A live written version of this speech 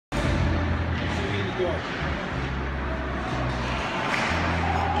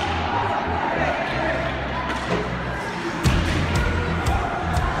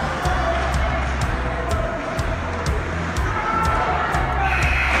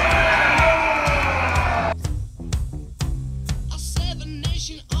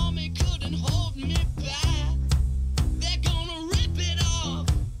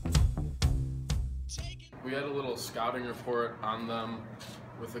We had a little scouting report on them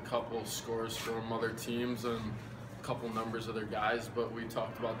with a couple scores from other teams and a couple numbers of their guys, but we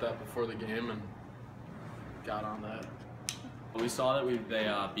talked about that before the game and got on that. We saw that they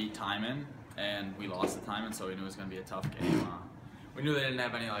beat Timon and we lost to Timon, so we knew it was going to be a tough game. We knew they didn't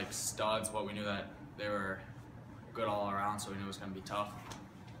have any like studs, but we knew that they were good all around, so we knew it was going to be tough.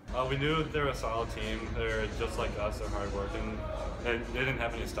 We knew they were a solid team. They're just like us, they're hardworking. They didn't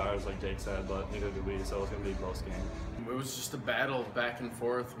have any stars like Dake said, but neither did we, so it was going to be a close game. It was just a battle back and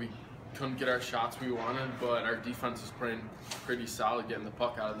forth. We couldn't get our shots we wanted, but our defense was playing pretty solid, getting the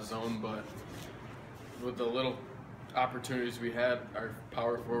puck out of the zone, but with the little opportunities we had, our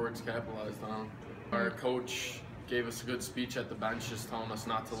power forwards capitalized on them. Our coach gave us a good speech at the bench, just telling us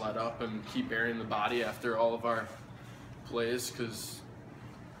not to let up and keep burying the body after all of our plays, because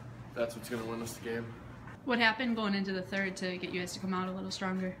that's what's going to win us the game. What happened going into the third to get you guys to come out a little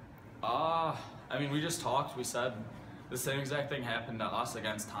stronger? I mean, we just talked. We said the same exact thing happened to us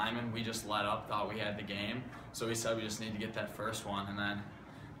against Timon. We just let up, thought we had the game. So we said we just need to get that first one. And then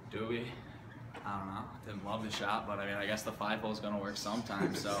Dubill, I don't know, didn't love the shot, but I mean, I guess the 5-0 is going to work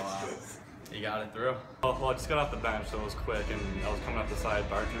sometime. So he got it through. Well, I just got off the bench, so it was quick, and I was coming up the side.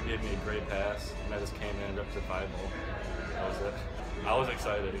 Barker gave me a great pass, and I just came in and ripped it 5-0. That was it. I was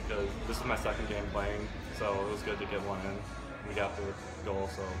excited because this is my second game playing, so it was good to get one in. We got the goal,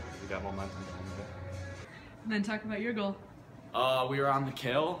 so we got momentum going with it. And then talk about your goal. We were on the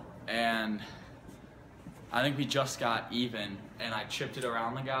kill, and I think we just got even, and I chipped it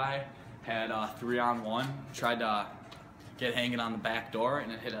around the guy, had 3-on-1, tried to get hanging on the back door,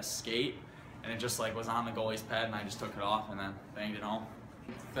 and it hit a skate, and it just like was on the goalie's pad, and I just took it off and then banged it home.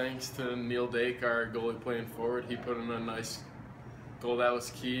 Thanks to Dake, our goalie playing forward, he put in a nice goal that was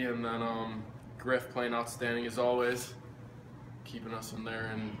key, and then Griff playing outstanding as always, keeping us in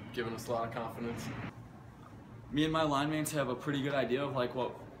there and giving us a lot of confidence. Me and my line mates have a pretty good idea of like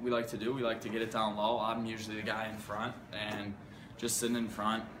what we like to do. We like to get it down low. I'm usually the guy in front and just sitting in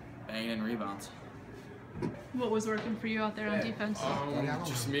front, banging in rebounds. What was working for you out there on defense?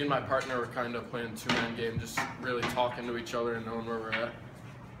 Just me and my partner were kind of playing two-man game, just really talking to each other and knowing where we're at.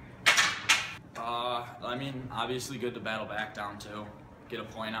 I mean, obviously good to battle back down too, get a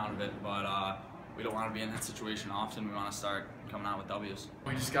point out of it, but we don't want to be in that situation often. We want to start coming out with W's.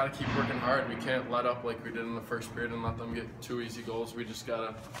 We just got to keep working hard. We can't let up like we did in the first period and let them get 2 easy goals. We just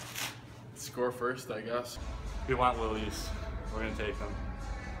got to score first, I guess. We want Lilies. We're going to take them.